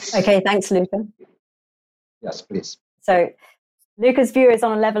 Okay, thanks, Luca. Yes, please. So Luca's view is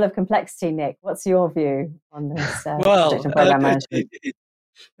on a level of complexity. Nick, what's your view on this project and program management?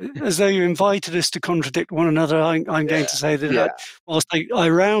 As though you invited us to contradict one another, I'm going to say that whilst I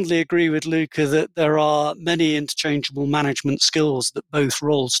roundly agree with Luca that there are many interchangeable management skills that both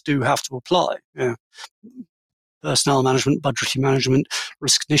roles do have to apply. Yeah. Personnel management, budgetary management,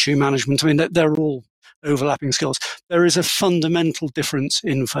 risk and issue management, I mean, they're all overlapping skills. There is a fundamental difference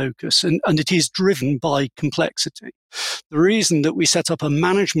in focus, and it is driven by complexity. The reason that we set up a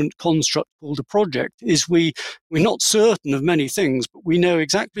management construct called a project is we're not certain of many things, but we know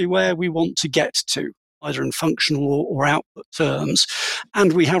exactly where we want to get to, either in functional or output terms,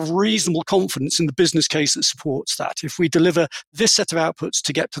 and we have reasonable confidence in the business case that supports that. If we deliver this set of outputs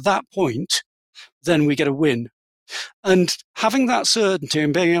to get to that point, then we get a win. And having that certainty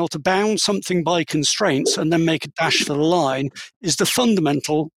and being able to bound something by constraints and then make a dash for the line is the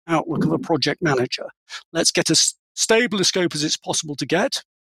fundamental outlook of a project manager. Let's get as stable a scope as it's possible to get,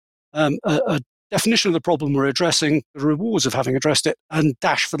 a definition of the problem we're addressing, the rewards of having addressed it, and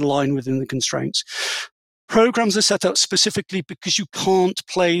dash for the line within the constraints. Programs are set up specifically because you can't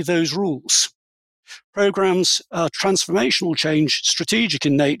play those rules. Programs are transformational change, strategic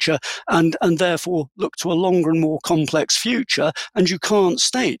in nature, and therefore look to a longer and more complex future, and you can't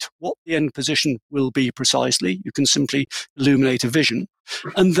state what the end position will be precisely. You can simply illuminate a vision.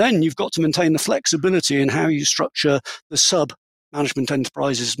 And then you've got to maintain the flexibility in how you structure the sub-management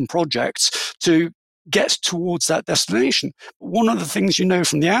enterprises and projects to get towards that destination. But one of the things you know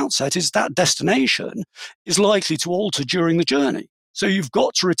from the outset is that destination is likely to alter during the journey. So you've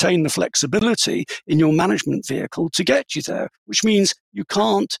got to retain the flexibility in your management vehicle to get you there, which means you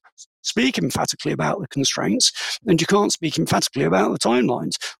can't speak emphatically about the constraints and you can't speak emphatically about the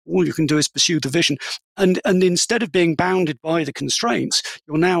timelines. All you can do is pursue the vision. And instead of being bounded by the constraints,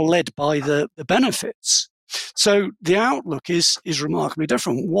 you're now led by the benefits. So the outlook is remarkably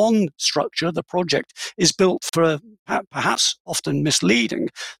different. One structure, the project, is built for perhaps often misleading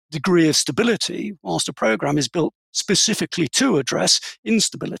degree of stability, whilst a program is built specifically to address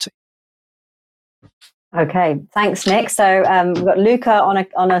instability. Okay, thanks, Nick. So we've got Luca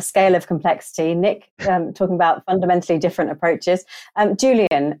on a scale of complexity, Nick talking about fundamentally different approaches.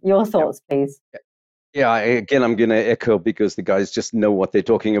 Julian, your thoughts, please. Yeah, again, I'm going to echo because the guys just know what they're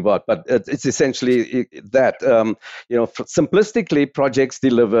talking about. But it's essentially that, simplistically, projects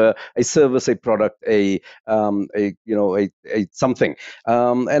deliver a service, a product, a something,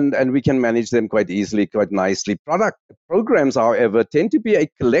 and we can manage them quite easily, quite nicely. Programs, however, tend to be a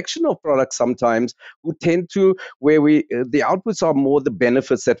collection of products sometimes, who tend to where the outputs are more the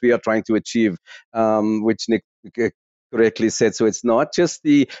benefits that we are trying to achieve, which Nick correctly said. So it's not just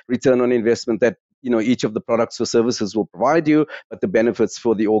the return on investment that each of the products or services will provide you, but the benefits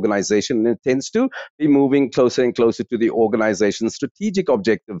for the organization. And it tends to be moving closer and closer to the organization's strategic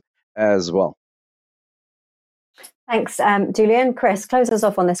objective as well. Thanks, Julian. Chris, close us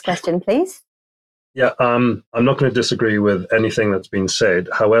off on this question, please. Yeah, I'm not going to disagree with anything that's been said.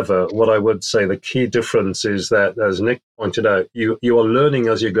 However, what I would say, the key difference is that, as Nick pointed out, you are learning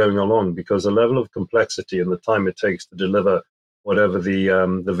as you're going along, because the level of complexity and the time it takes to deliver whatever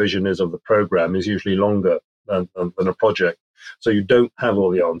the vision is of the program is usually longer than a project. So you don't have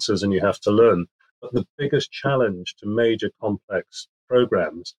all the answers and you have to learn. But the biggest challenge to major complex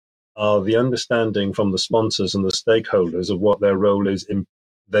programs are the understanding from the sponsors and the stakeholders of what their role is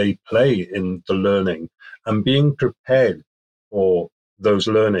they play in the learning, and being prepared for those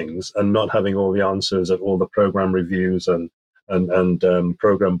learnings and not having all the answers at all the program reviews and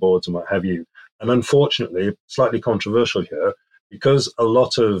program boards and what have you. And unfortunately, slightly controversial here, because a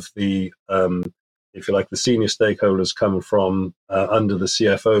lot of the, if you like, the senior stakeholders come from under the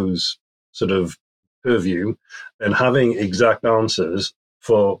CFO's sort of purview, then having exact answers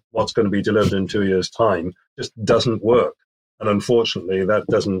for what's going to be delivered in 2 years' time just doesn't work. And unfortunately, that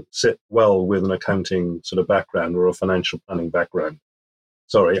doesn't sit well with an accounting sort of background or a financial planning background.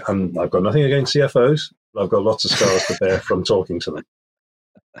 Sorry, I've got nothing against CFOs, but I've got lots of scars to bear from talking to them.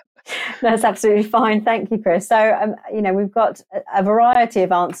 That's absolutely fine. Thank you, Chris. So, we've got a variety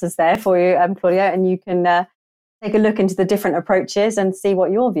of answers there for you, Claudio, and you can take a look into the different approaches and see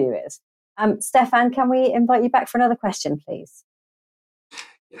what your view is. Stephan, can we invite you back for another question, please?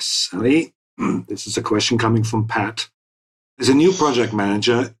 Yes, Sally. This is a question coming from Pat. As a new project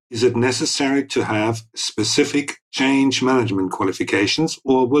manager, is it necessary to have specific change management qualifications,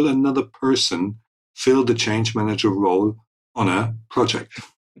 or will another person fill the change manager role on a project?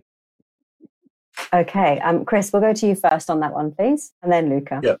 Okay, Chris, we'll go to you first on that one, please, and then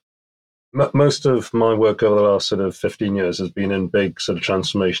Luca. Yeah. Most of my work over the last sort of 15 years has been in big sort of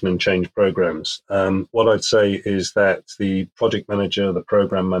transformation and change programs. What I'd say is that the project manager, the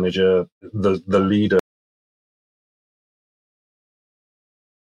program manager, the leader.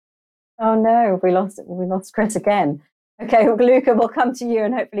 Oh no, we lost Chris again. Okay, well, Luca, we'll come to you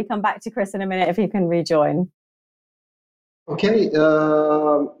and hopefully come back to Chris in a minute if you can rejoin. Okay,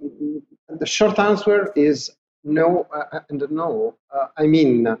 the short answer is no and no.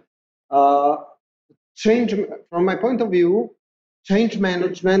 Change, from my point of view, change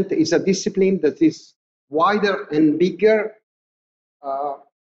management is a discipline that is wider and bigger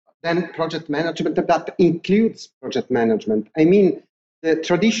than project management, that includes project management. The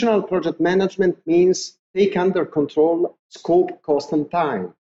traditional project management means take under control scope, cost, and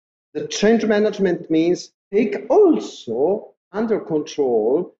time. The change management means take also under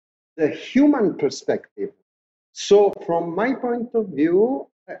control the human perspective, So from my point of view,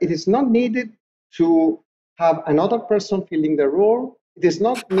 it is not needed to have another person filling the role. It is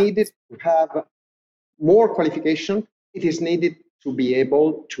not needed to have more qualification. It is needed to be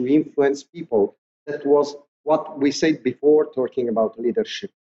able to influence people. That was what we said before, talking about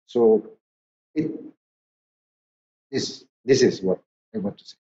leadership. So this is what I want to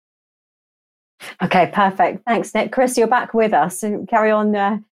say. Okay, perfect. Thanks, Nick. Chris, you're back with us. So carry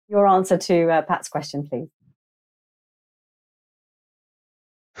on your answer to Pat's question, please.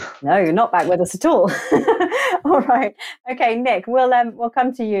 No, you're not back with us at all. All right. Okay, Nick, we'll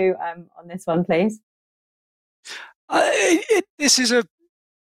come to you on this one, please. This is a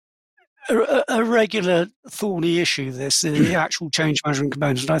regular thorny issue, the actual change management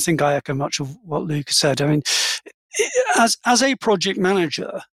component. And I think I echo much of what Luca said. I mean, as a project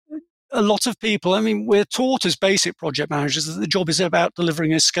manager, a lot of people, we're taught as basic project managers that the job is about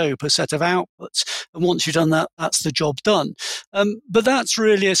delivering a scope, a set of outputs. And once you've done that, that's the job done. But that's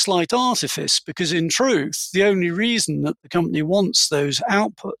really a slight artifice, because in truth, the only reason that the company wants those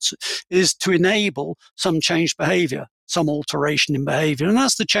outputs is to enable some change behavior, some alteration in behavior. And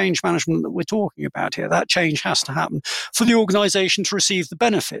that's the change management that we're talking about here. That change has to happen for the organization to receive the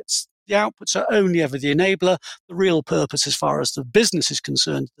benefits. The outputs are only ever the enabler. The real purpose, as far as the business is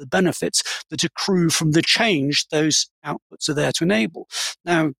concerned, the benefits that accrue from the change those outputs are there to enable.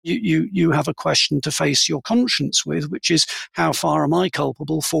 Now, you have a question to face your conscience with, which is, how far am I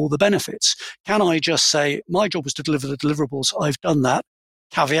culpable for the benefits? Can I just say, my job is to deliver the deliverables, I've done that,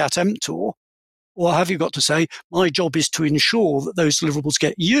 caveat emptor? Or have you got to say, my job is to ensure that those deliverables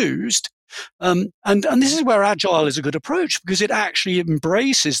get used? And this is where Agile is a good approach, because it actually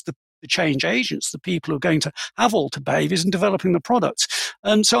embraces the change agents, the people who are going to have altered behaviors and developing the products.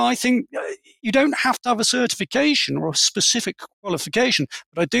 And so I think you don't have to have a certification or a specific qualification,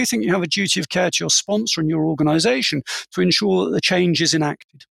 but I do think you have a duty of care to your sponsor and your organization to ensure that the change is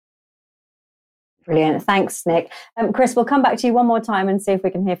enacted. Brilliant. Thanks, Nick. Chris, we'll come back to you one more time and see if we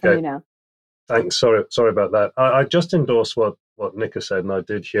can hear from you now. Thanks. Sorry about that. I just endorsed what Nick has said, and I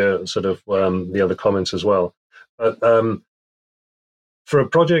did hear sort of the other comments as well. But for a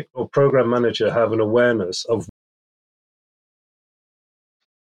project or program manager, have an awareness of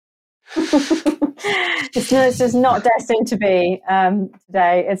it's just not destined to be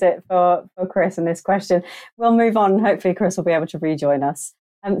today, is it, for Chris and this question? We'll move on. Hopefully, Chris will be able to rejoin us.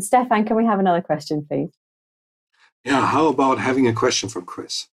 Stephan, can we have another question, please? Yeah, how about having a question from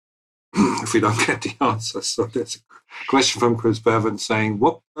Chris? If we don't get the answer. So there's a question from Chris Bevan saying,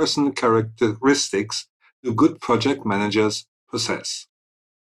 what personal characteristics do good project managers possess?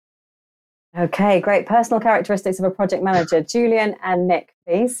 Okay, great. Personal characteristics of a project manager. Julian and Nick,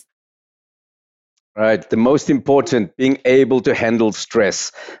 please. Right. The most important, being able to handle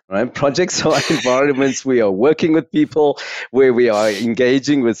stress. Right. Projects are environments we are working with people, where we are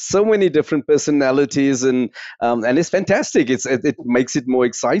engaging with so many different personalities, and it's fantastic. It makes it more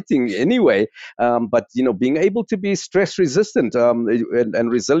exciting anyway. But being able to be stress resistant and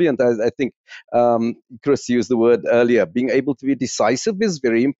resilient. I think Chris used the word earlier. Being able to be decisive is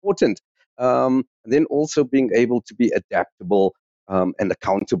very important. And then also being able to be adaptable and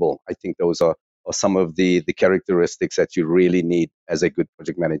accountable. I think those are some of the characteristics that you really need as a good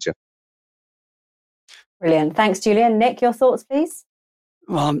project manager. Brilliant. Thanks, Julian. Nick, your thoughts, please?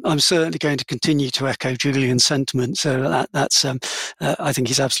 Well, I'm certainly going to continue to echo Julian's sentiment. So that's I think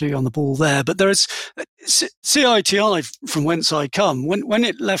he's absolutely on the ball there. But there is CITI, from whence I come, when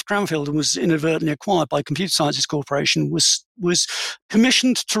it left Cranfield and was inadvertently acquired by Computer Sciences Corporation, was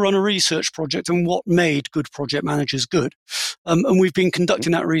commissioned to run a research project on what made good project managers good. And we've been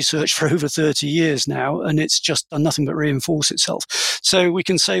conducting that research for over 30 years now, and it's just done nothing but reinforce itself. So we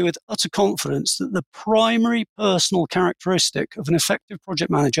can say with utter confidence that the primary personal characteristic of an effective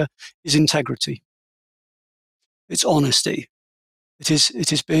project manager is integrity. It's honesty. It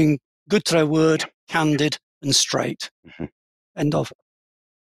is being good to their word, candid and straight. Mm-hmm. End of.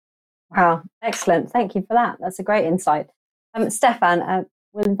 Wow, excellent. Thank you for that. That's a great insight. Stephan,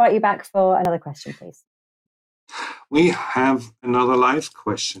 we'll invite you back for another question, please. We have another live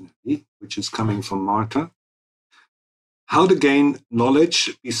question, which is coming from Marta. How to gain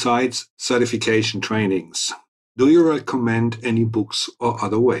knowledge besides certification trainings? Do you recommend any books or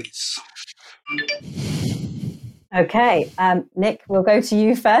other ways? Okay, Nick, we'll go to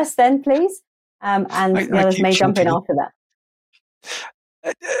you first then, please. And the others may jump in after that.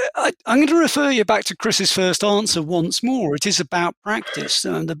 I'm going to refer you back to Chris's first answer once more. It is about practice.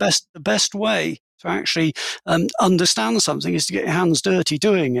 The best way to actually understand something is to get your hands dirty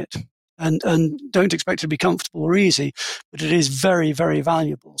doing it. And don't expect it to be comfortable or easy, but it is very, very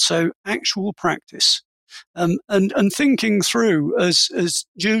valuable. So actual practice. And thinking through, as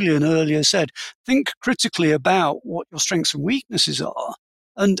Julian earlier said, think critically about what your strengths and weaknesses are,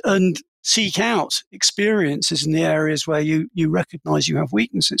 and seek out experiences in the areas where you recognize you have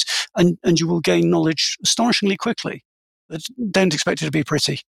weaknesses, and you will gain knowledge astonishingly quickly. But don't expect it to be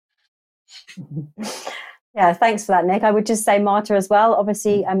pretty. Yeah, thanks for that, Nick. I would just say, Marta, as well,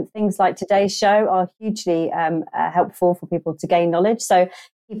 obviously, things like today's show are hugely helpful for people to gain knowledge. So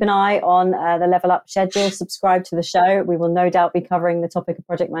keep an eye on the Level Up schedule, subscribe to the show. We will no doubt be covering the topic of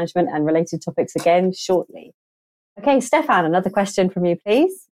project management and related topics again shortly. Okay, Stephan, another question from you,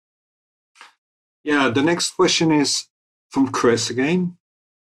 please. Yeah, the next question is from Chris again.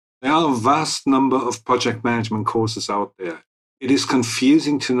 There are a vast number of project management courses out there. It is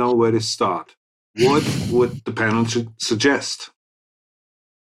confusing to know where to start. What would the panel suggest?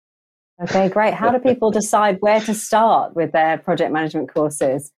 Okay, great. How do people decide where to start with their project management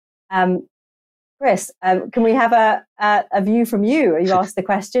courses? Chris, can we have a view from you? You asked the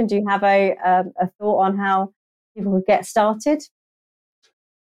question. Do you have a thought on how people would get started?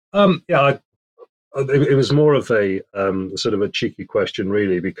 Yeah, it was more of a sort of a cheeky question,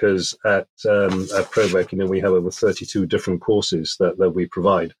 really, because at ProVec, we have over 32 different courses that we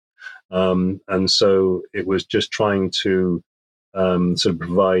provide. And so it was just trying to sort of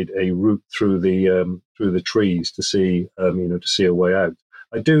provide a route through the trees to see to see a way out.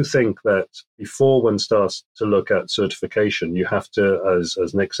 I do think that before one starts to look at certification, you have to,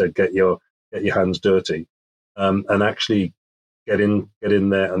 as Nick said, get your hands dirty and actually get in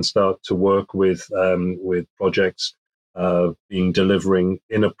there and start to work with projects, delivering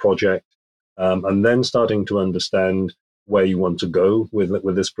in a project, and then starting to understand where you want to go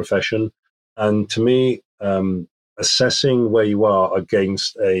with this profession. And to me, assessing where you are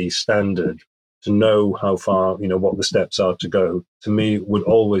against a standard to know how far, what the steps are to go, to me would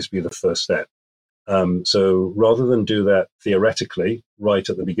always be the first step. So rather than do that theoretically right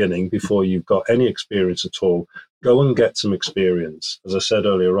at the beginning before you've got any experience at all, go and get some experience. As I said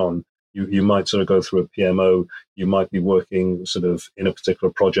earlier on, you might sort of go through a PMO, you might be working sort of in a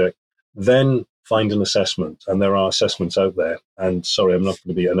particular project, then find an assessment. And there are assessments out there. And sorry, I'm not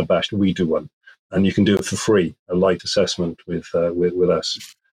going to be unabashed. We do one. And you can do it for free, a light assessment with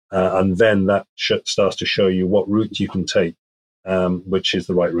us. And then that starts to show you what route you can take, which is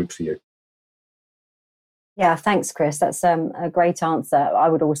the right route for you. Yeah, thanks, Chris. That's a great answer. I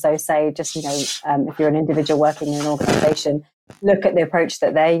would also say, just, if you're an individual working in an organization, look at the approach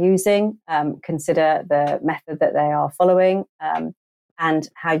that they're using, consider the method that they are following, and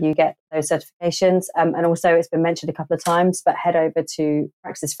how you get those certifications. And also, it's been mentioned a couple of times, but head over to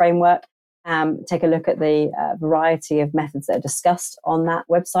Praxis Framework, take a look at the variety of methods that are discussed on that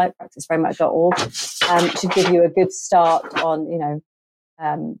website, praxisframework.org. Should give you a good start on,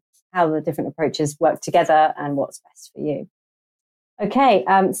 how the different approaches work together and what's best for you. Okay,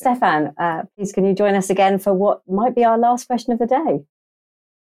 Stephan, please can you join us again for what might be our last question of the day?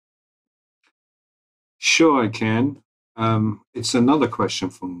 Sure, I can. It's another question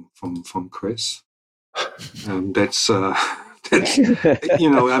from Chris. That's I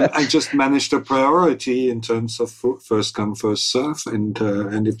just managed a priority in terms of first come, first serve, and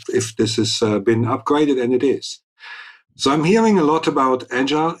if this has been upgraded, and it is. So I'm hearing a lot about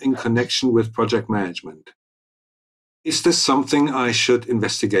Agile in connection with project management. Is this something I should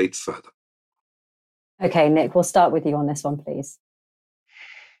investigate further? Okay, Nick, we'll start with you on this one, please.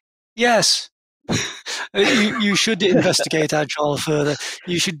 Yes. You should investigate Agile further.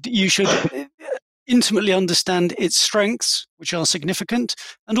 You should intimately understand its strengths, which are significant,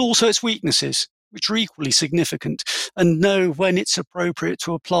 and also its weaknesses, which are equally significant, and know when it's appropriate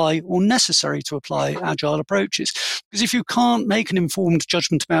to apply or necessary to apply Agile approaches. Because if you can't make an informed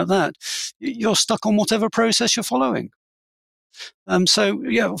judgment about that, you're stuck on whatever process you're following. So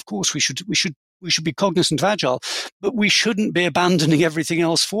yeah, of course we should be cognizant of Agile, but we shouldn't be abandoning everything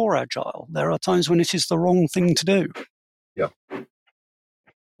else for Agile. There are times when it is the wrong thing to do.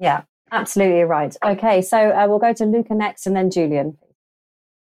 Yeah, absolutely right. Okay, so we'll go to Luca next, and then Julian.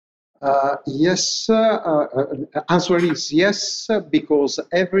 Yes, answer is yes, because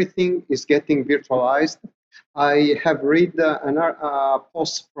everything is getting virtualized. I have read a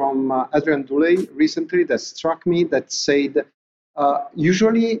post from Adrian Douley recently that struck me, that said,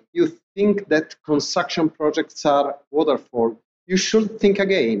 usually you think that construction projects are waterfall. You should think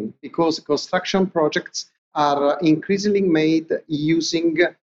again, because construction projects are increasingly made using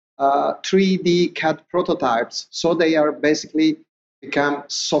 3D CAD prototypes. So they are basically become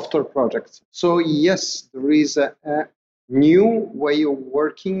software projects. So yes, there is a new way of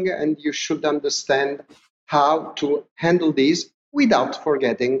working, and you should understand how to handle this without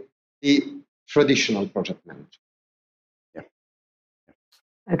forgetting the traditional project management.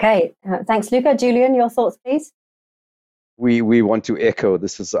 Okay, thanks, Luca. Julian, your thoughts, please? We want to echo.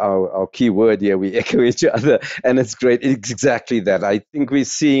 This is our key word here. We echo each other, and it's great. It's exactly that. I think we've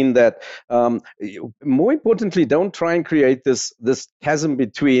seen that. More importantly, don't try and create this chasm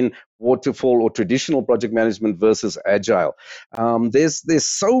between waterfall or traditional project management versus agile. There's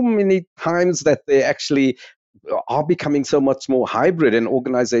so many times that they actually are becoming so much more hybrid, and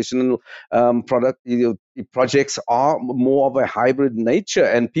organizational projects are more of a hybrid nature,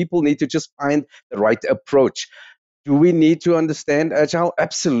 and people need to just find the right approach. Do we need to understand Agile?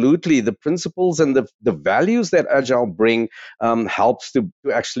 Absolutely. The principles and the values that Agile bring helps to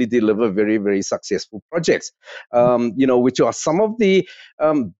actually deliver very, very successful projects, which are some of the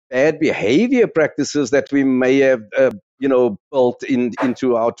bad behavior practices that we may have, built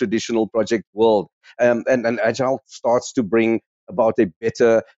into our traditional project world. And Agile starts to bring about a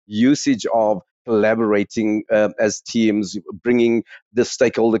better usage of collaborating as teams, bringing the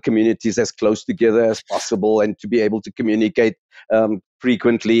stakeholder communities as close together as possible, and to be able to communicate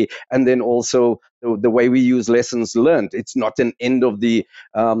frequently. And then also the way we use lessons learned. It's not an end of the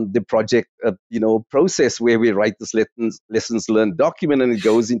project process where we write this lessons learned document and it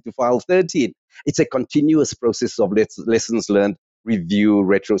goes into file 13. It's a continuous process of lessons learned, review,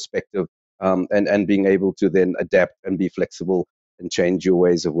 retrospective, and being able to then adapt and be flexible and change your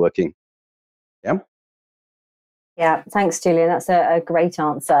ways of working. Yeah, thanks, Julian. That's a great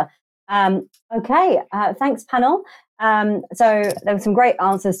answer. Okay, thanks, panel. So there were some great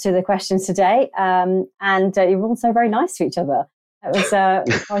answers to the questions today, and you're also very nice to each other. That was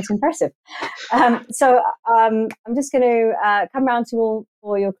quite impressive. So I'm just going to come round to all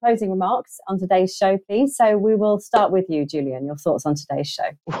for your closing remarks on today's show, please. So we will start with you, Julian, your thoughts on today's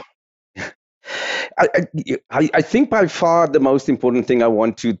show. I think by far the most important thing I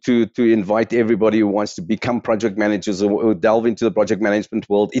want to invite everybody who wants to become project managers or delve into the project management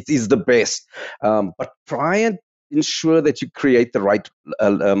world. It is the best, but try and ensure that you create the right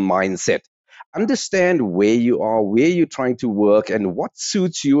mindset. Understand where you are, where you're trying to work, and what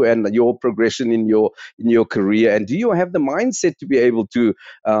suits you and your progression in your career. And do you have the mindset to be able to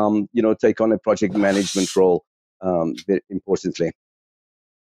take on a project management role? Very importantly.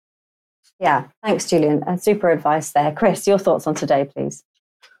 Yeah, thanks, Julian. Super advice there. Chris, your thoughts on today, please.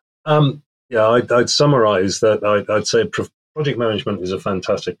 I'd summarize that. I'd say project management is a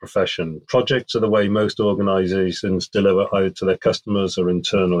fantastic profession. Projects are the way most organizations deliver either to their customers or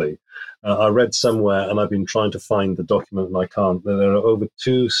internally. I read somewhere, and I've been trying to find the document and I can't, that there are over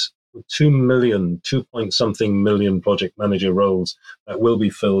 2 point something million project manager roles that will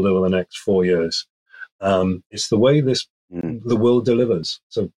be filled over the next 4 years. It's the way the world delivers.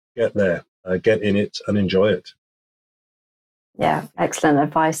 So get there. Get in it and enjoy it. Yeah, excellent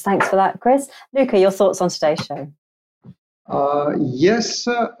advice. Thanks for that, Chris. Luca, your thoughts on today's show? Yes,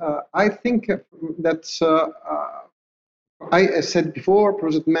 I think that I said before,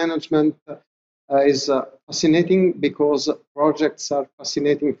 project management is fascinating because projects are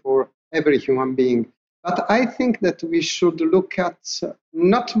fascinating for every human being. But I think that we should look at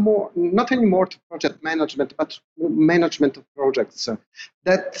not anymore to project management, but management of projects.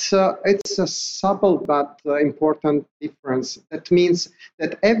 It's a subtle but important difference. That means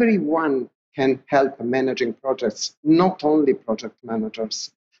that everyone can help managing projects, not only project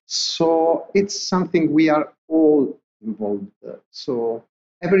managers. So it's something we are all involved. So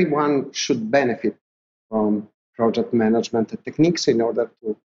everyone should benefit from project management techniques in order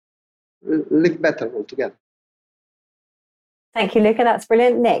to live better altogether. Thank you, Luca. That's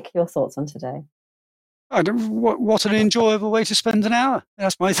brilliant. Nick, your thoughts on today? What an enjoyable way to spend an hour.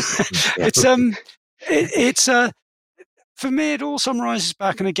 That's my it's for me, it all summarizes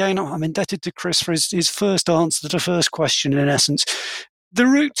back, and again, I'm indebted to Chris for his first answer to the first question, in essence. The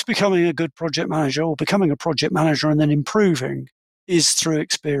route to becoming a good project manager, or becoming a project manager and then improving, is through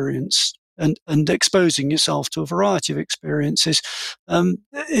experience and exposing yourself to a variety of experiences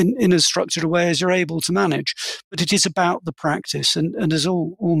in as structured a way as you're able to manage. But it is about the practice. And as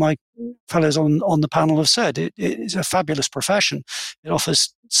all my fellows on the panel have said, it is a fabulous profession. It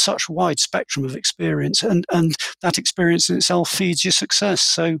offers such a wide spectrum of experience, and that experience in itself feeds your success.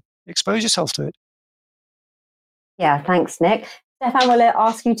 So expose yourself to it. Yeah, thanks, Nick. Stephan, will I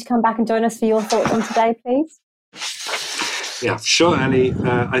ask you to come back and join us for your thoughts on today, please? Yeah, sure, Ellie.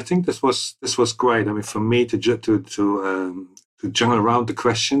 I think this was great. I mean, for me to jungle around the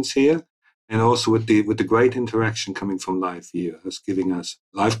questions here, and also with the great interaction coming from live viewers, giving us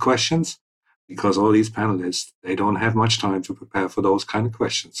live questions, because all these panelists, they don't have much time to prepare for those kind of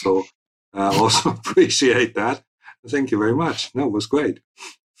questions. So I also appreciate that. Thank you very much. No, it was great.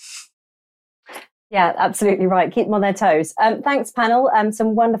 Yeah, absolutely right. Keep them on their toes. Thanks, panel.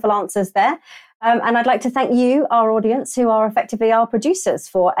 Some wonderful answers there. And I'd like to thank you, our audience, who are effectively our producers,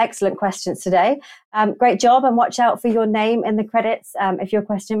 for excellent questions today. Great job, and watch out for your name in the credits if your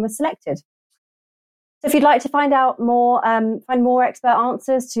question was selected. So if you'd like to find more expert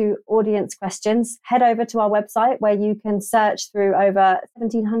answers to audience questions, head over to our website where you can search through over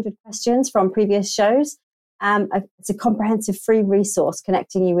 1,700 questions from previous shows. It's a comprehensive free resource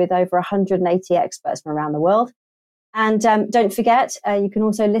connecting you with over 180 experts from around the world. And don't forget, you can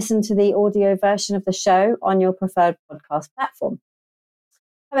also listen to the audio version of the show on your preferred podcast platform.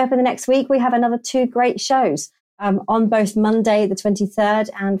 Coming up in the next week, we have another 2 great shows. On both Monday, the 23rd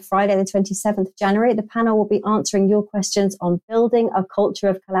and Friday, the 27th of January, the panel will be answering your questions on building a culture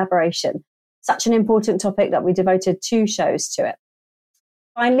of collaboration. Such an important topic that we devoted 2 shows to it.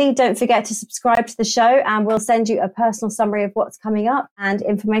 Finally, don't forget to subscribe to the show, and we'll send you a personal summary of what's coming up and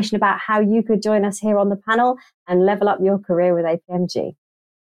information about how you could join us here on the panel and level up your career with APMG.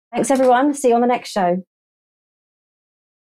 Thanks, everyone. See you on the next show.